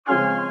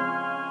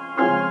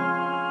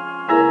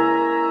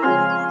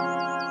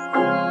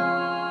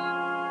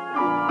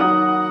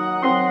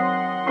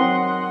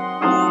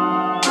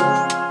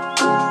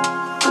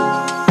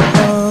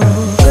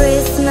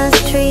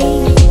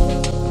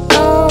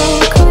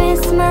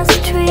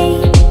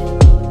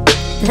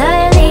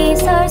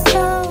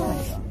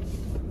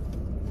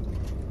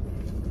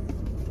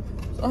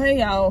Hey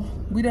y'all,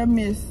 we done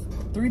missed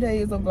 3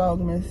 days of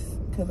Vlogmas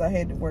because I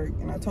had to work,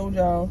 and I told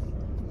y'all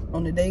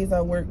on the days I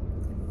work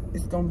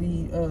it's gonna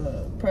be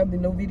probably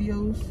no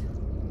videos.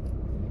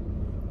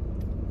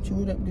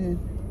 Chew it up good.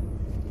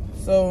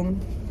 So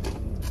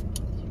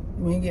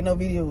we ain't get no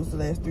videos the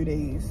last 3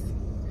 days.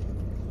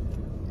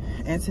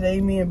 And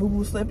today me and Boo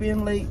Boo slept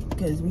in late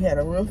because we had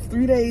a rough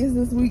 3 days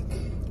this week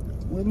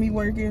with me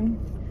working.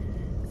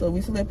 So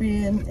we slept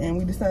in and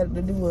we decided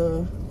to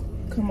do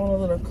come on a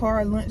little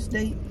car lunch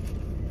date.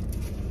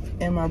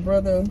 And my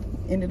brother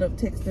ended up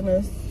texting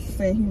us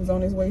saying he was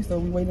on his way, so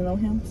we waited on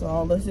him. So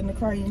all us in the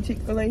car eating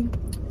Chick-fil-A.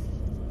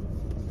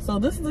 So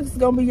this is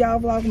gonna be y'all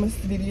Vlogmas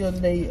video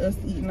today, us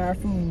eating our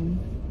food.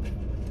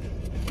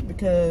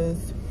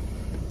 Because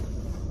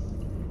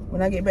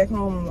when I get back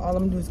home, all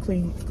I'm gonna do is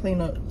clean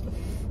up.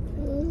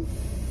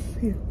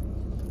 Here.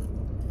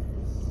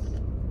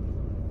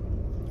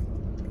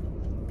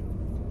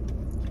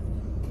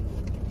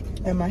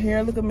 And my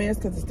hair look a mess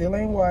because it still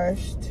ain't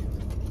washed.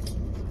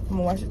 I'm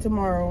gonna wash it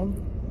tomorrow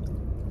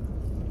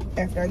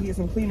after I get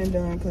some cleaning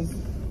done because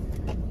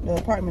the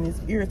apartment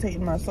is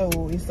irritating my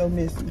soul. It's so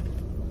messy.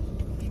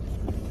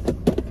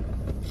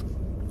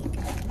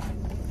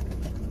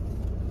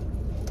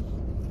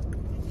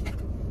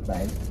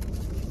 Bye.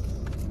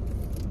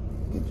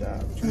 Good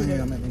job.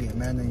 I'm gonna get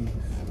mayonnaise.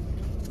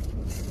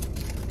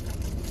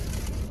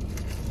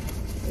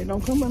 It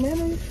don't come with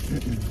mayonnaise?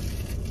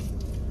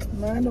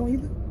 Mine don't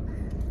either?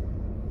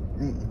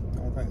 I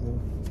don't think so.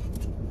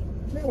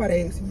 That's why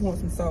they ask if you want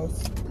some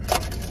sauce.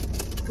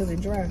 Because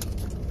it's dry.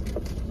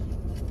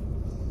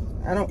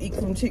 I don't eat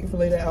from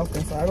Chick-fil-A that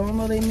often, so I don't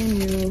know their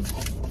menu.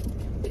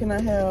 Can I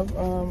have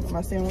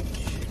my sandwich?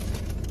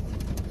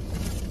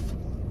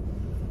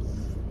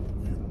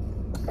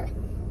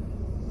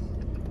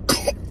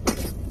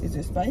 Is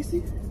it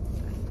spicy?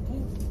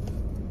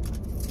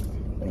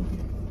 Thank you.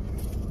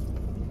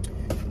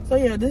 So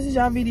yeah, this is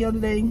y'all video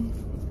today.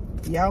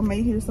 Y'all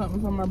may hear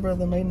something from my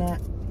brother, may not.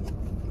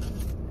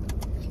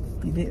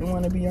 He didn't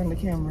want to be on the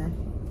camera.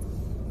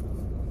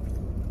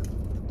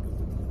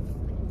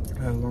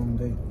 I had a long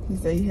day. He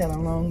said he had a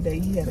long day.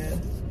 He had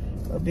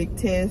a big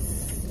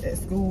test at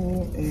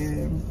school,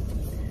 and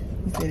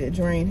he said it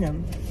drained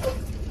him.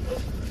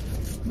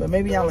 But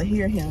maybe y'all will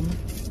hear him.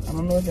 I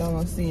don't know if y'all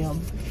gonna see him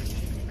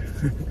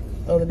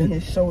other than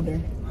his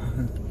shoulder.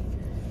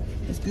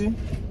 It's good.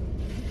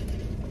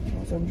 You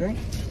want some drink?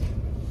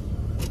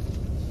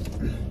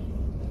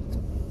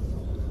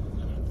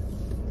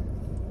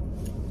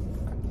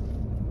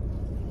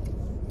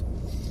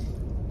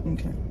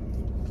 Okay.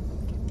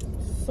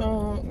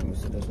 So let me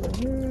set this right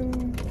here.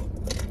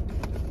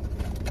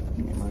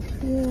 Get my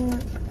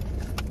kid.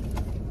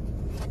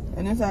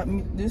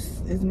 And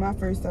this is my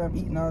first time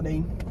eating all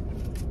day.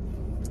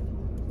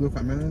 Look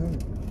at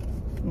mayonnaise?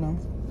 No,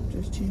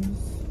 just cheese.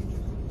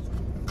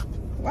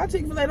 Why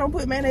Chick-fil-A don't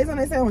put mayonnaise on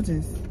their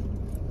sandwiches?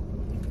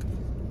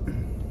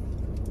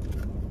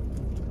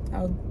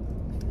 I'm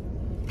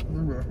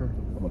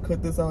gonna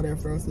cut this out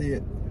after I see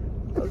it.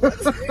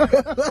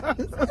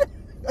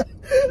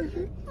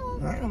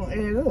 I ain't gonna add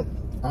it up.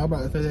 I was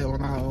about to say that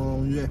when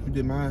you actually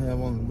did mine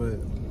have on it, but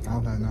I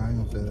was like, nah, I ain't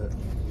gonna say that.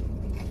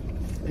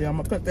 Yeah, I'm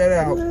gonna cut that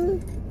out.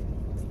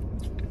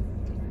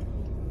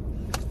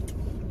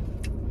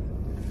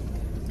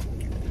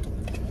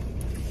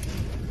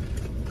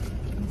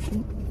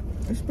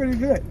 It's pretty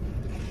good.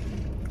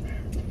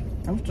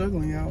 I'm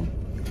struggling, y'all.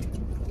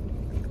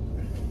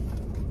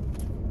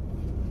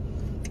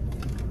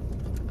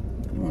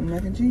 You want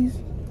mac and cheese?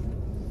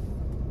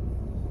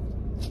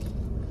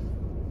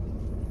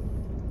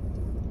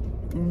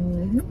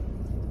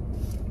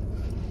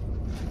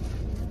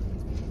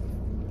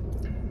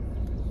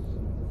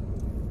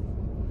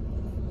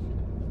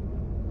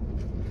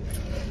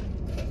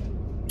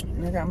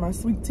 And I got my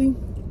sweet tea.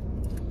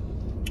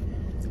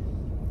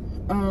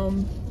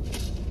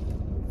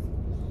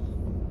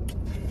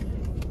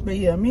 But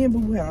yeah, me and Boo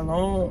Boo had a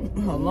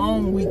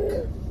long week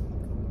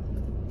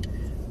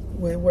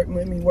with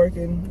me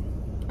working,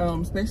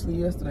 especially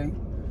yesterday.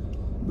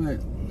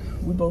 But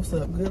we both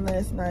slept good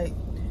last night.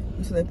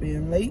 We slept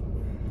in late,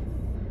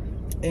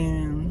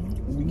 and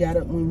we got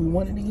up when we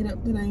wanted to get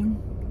up today.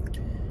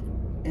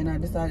 And I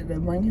decided to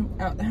bring him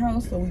out the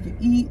house so we could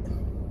eat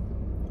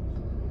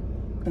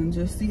and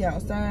just see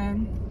outside.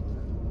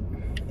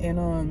 And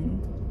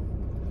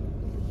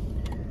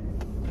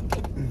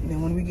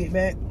then when we get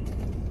back,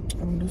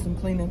 I'm gonna do some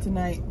cleaning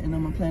tonight, and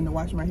I'm gonna plan to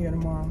wash my hair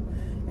tomorrow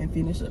and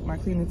finish up my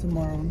cleaning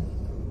tomorrow.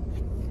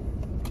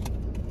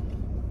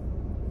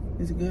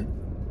 Is it good?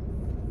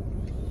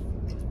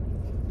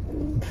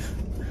 You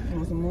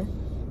want some more?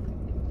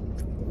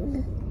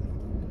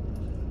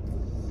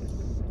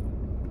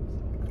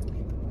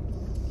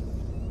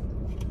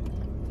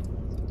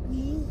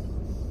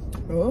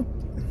 Oh,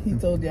 he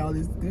told y'all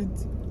it's good.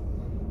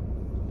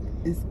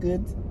 It's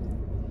good.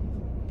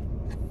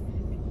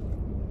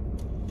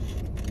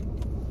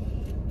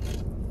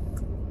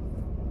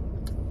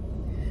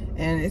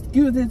 And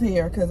excuse his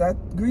hair because I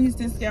greased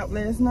his scalp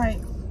last night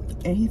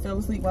and he fell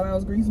asleep while I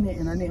was greasing it,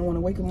 and I didn't want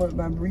to wake him up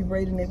by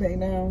re-braiding it back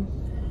down.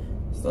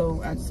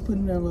 So I just put it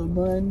in a little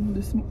bun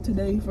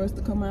today for us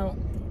to come out.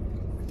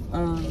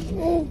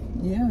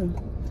 Yeah,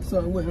 so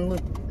it wouldn't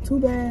look too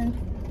bad.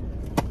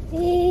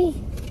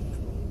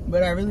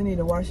 But I really need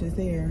to wash his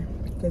hair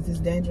because his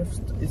dandruff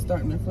is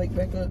starting to flake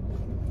back up.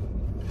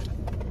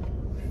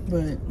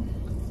 But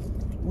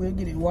we'll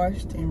get it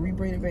washed and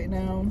re-braid it back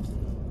down.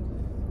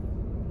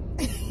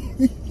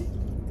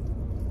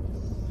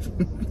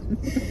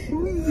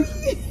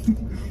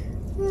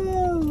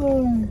 Oh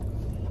Lord.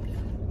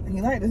 He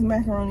liked this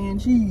macaroni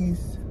and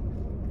cheese.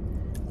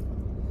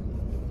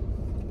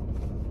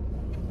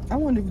 I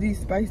wonder if these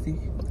spicy,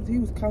 because he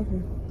was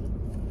coughing.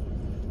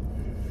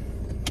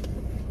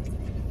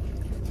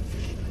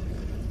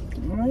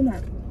 Why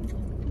not?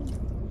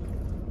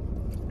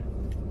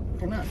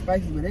 They're not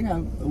spicy, but they got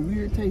a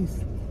weird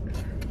taste.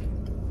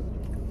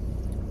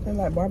 They're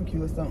like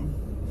barbecue or something.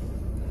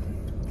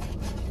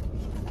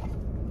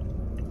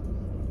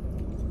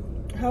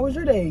 How was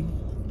your day?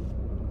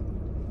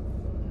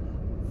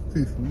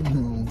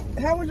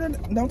 How was your,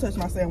 don't touch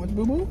my sandwich,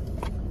 boo-boo.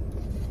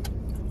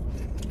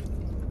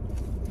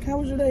 How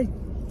was your day?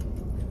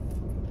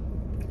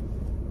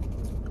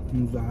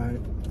 It was alright.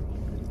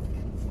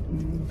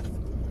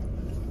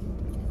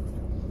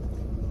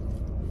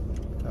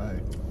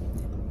 Tired.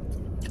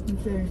 You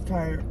said he's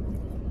tired.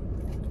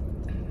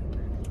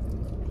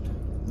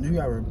 You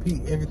gotta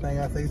repeat everything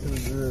I say to the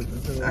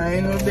girls. I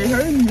ain't know if they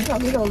heard me. You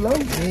talking so low.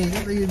 They ain't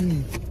got to hear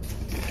me.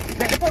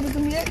 Got the purpose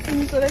of me asking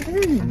you so they can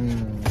hear you.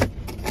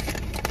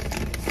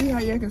 See how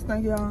you can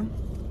stink, y'all?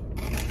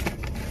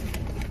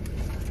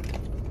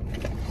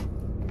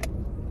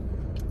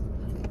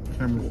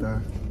 Camera shy.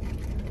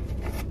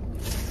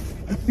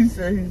 He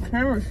said he's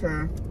camera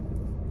shy.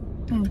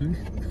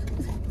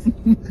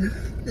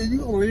 You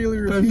gonna really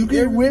repeat you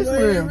keep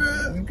whispering.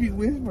 Bro. You keep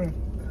whispering.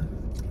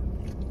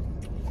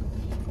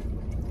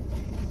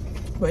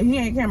 But he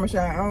ain't camera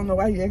shy. I don't know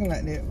why he acting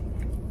like that.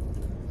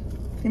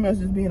 He must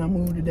just be in a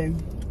mood today.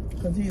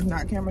 Because he's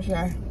not camera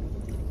shy.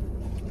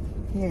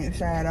 He ain't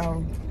shy at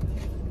all.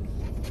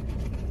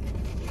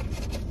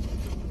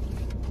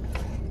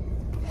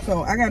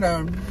 So I got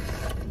a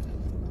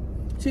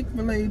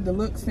Chick-fil-A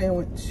deluxe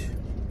sandwich.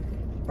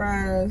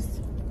 Fries.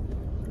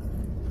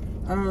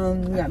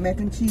 We got mac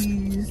and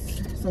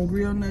cheese. Some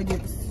grilled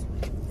nuggets.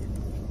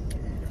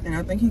 And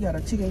I think he got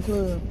a chicken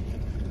club.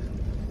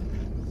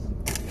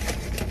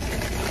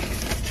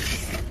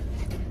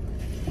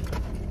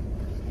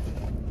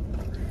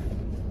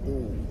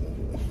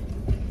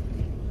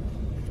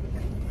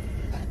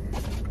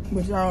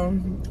 But y'all,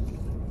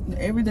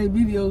 the everyday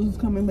videos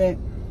coming back.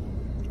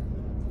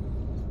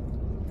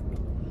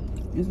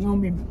 It's gonna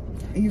be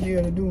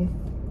easier to do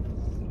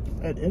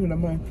at the end of the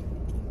month.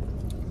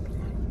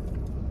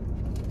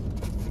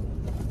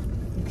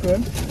 Okay,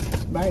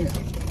 bye.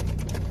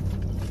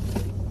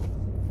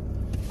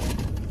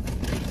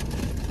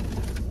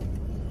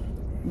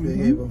 They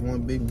gave us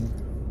one big one.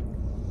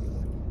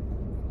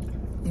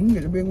 You can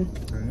get the big one.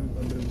 I am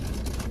a big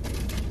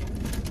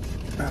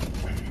one.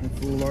 I'm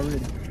full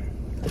already.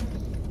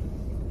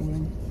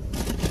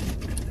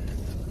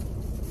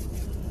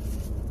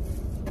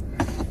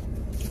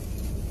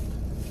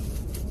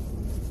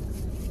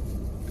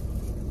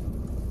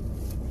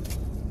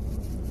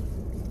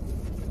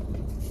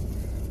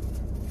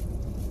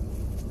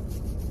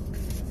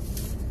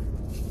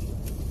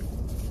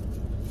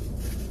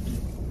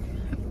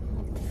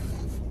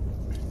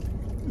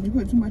 You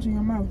put too much in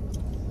your mouth.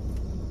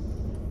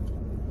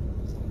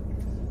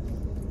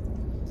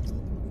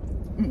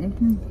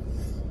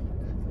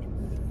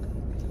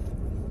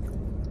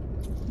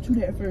 Chew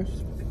that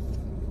first.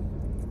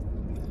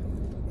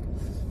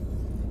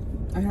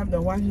 I have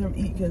to watch him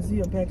eat because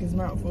he'll pack his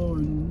mouth full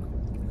and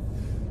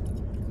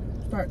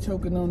start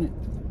choking on it.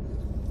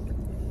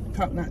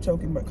 Not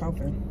choking, but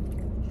coughing.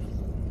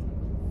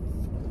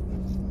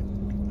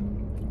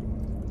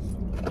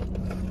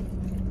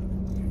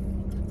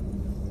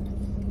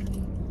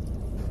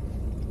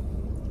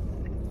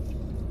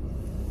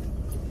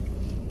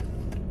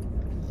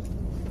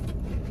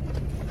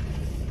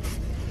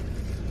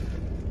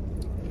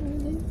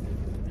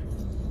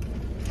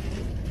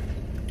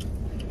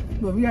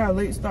 But we got a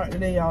late start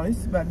today, y'all.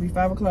 It's about to be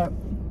 5 o'clock.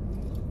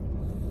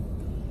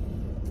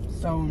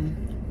 So,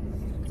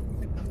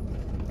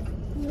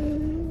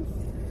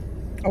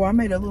 oh, I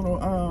made a little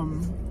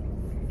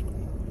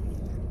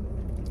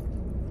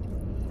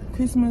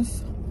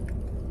Christmas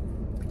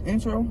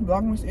intro,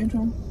 VLOGMAS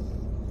intro.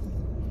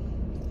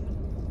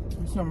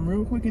 Something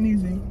real quick and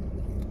easy.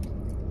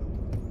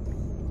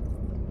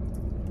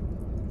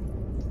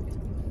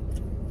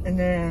 And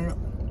then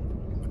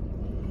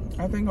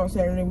I think on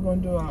Saturday we're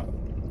gonna do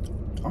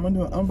I'm gonna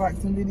do an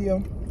unboxing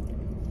video.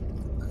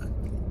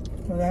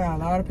 Cause I got a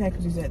lot of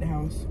packages at the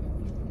house.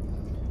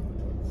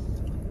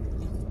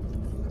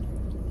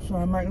 So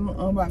I might do an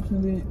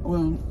unboxing video,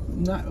 well,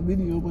 not a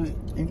video, but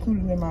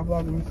included in my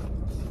vlogging.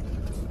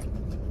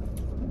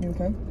 You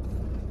okay?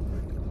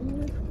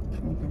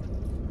 Okay.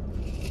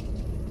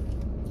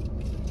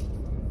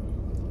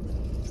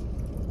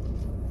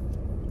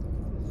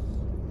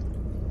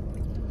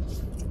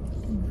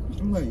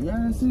 I'm like,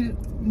 yeah, that's it.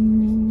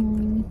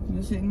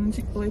 Just sitting in the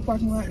Chick-fil-A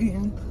parking lot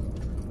eating.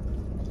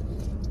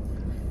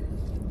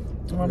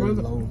 My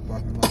brother. Low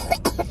parking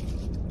lot.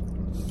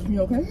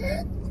 You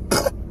okay?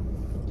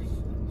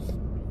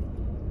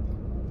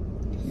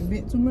 You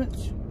bit too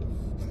much?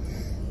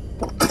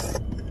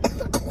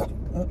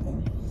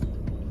 Uh-oh.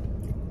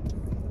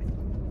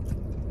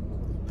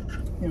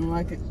 You don't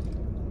like it?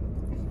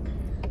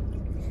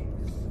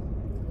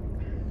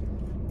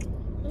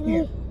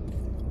 Here.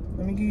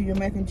 Let me give you your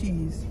mac and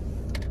cheese.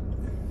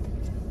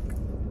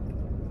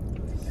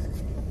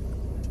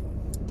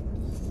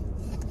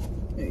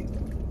 There you go.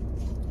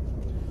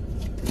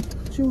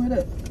 Chew it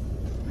up.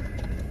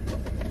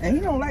 And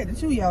he don't like to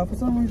chew, y'all. For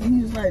some reason,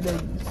 he just like to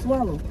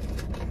swallow.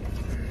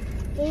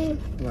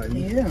 Like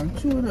me? Yeah,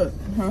 chew it up.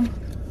 Huh?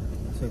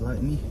 I say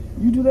like me.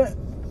 You do that?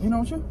 You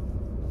don't chew?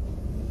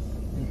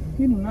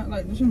 He do not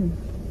like to chew.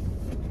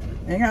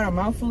 And got a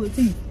mouthful of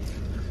teeth.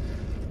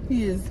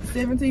 He is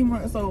 17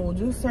 months old,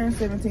 just turned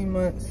 17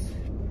 months,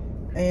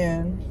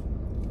 and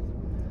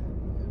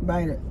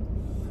bite it.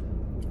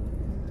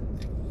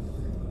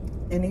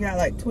 And he got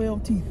like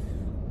 12 teeth,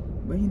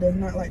 but he does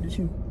not like to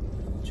chew.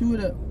 Chew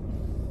it up.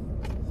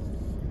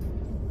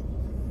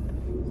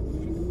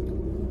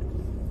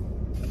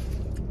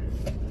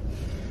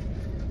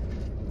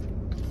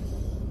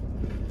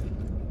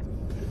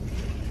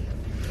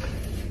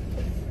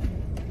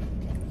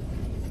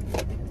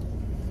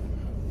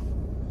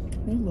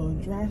 This little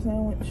dry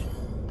sandwich.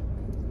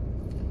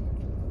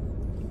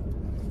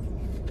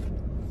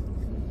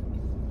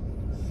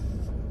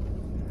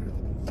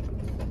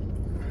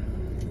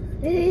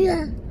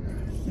 Yeah.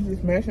 You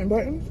just mashing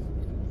buttons?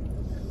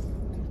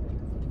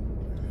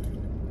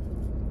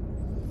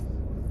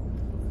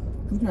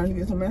 You trying to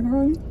get some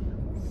macaroni?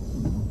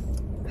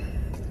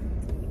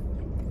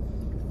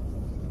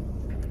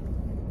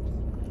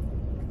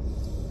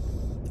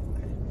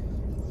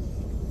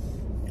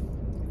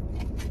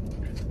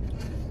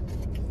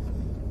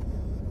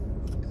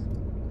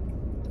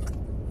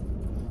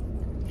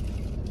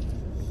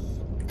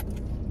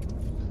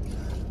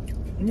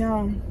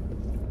 Y'all,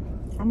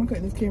 I'm gonna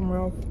cut this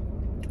camera off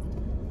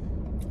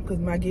because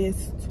my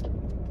guest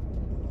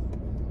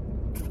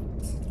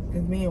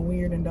is being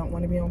weird and don't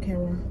want to be on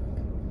camera.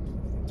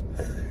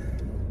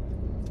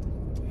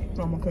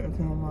 So I'm gonna cut the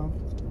camera off.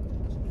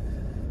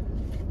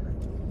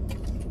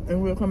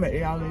 And we'll come back to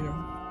y'all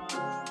later.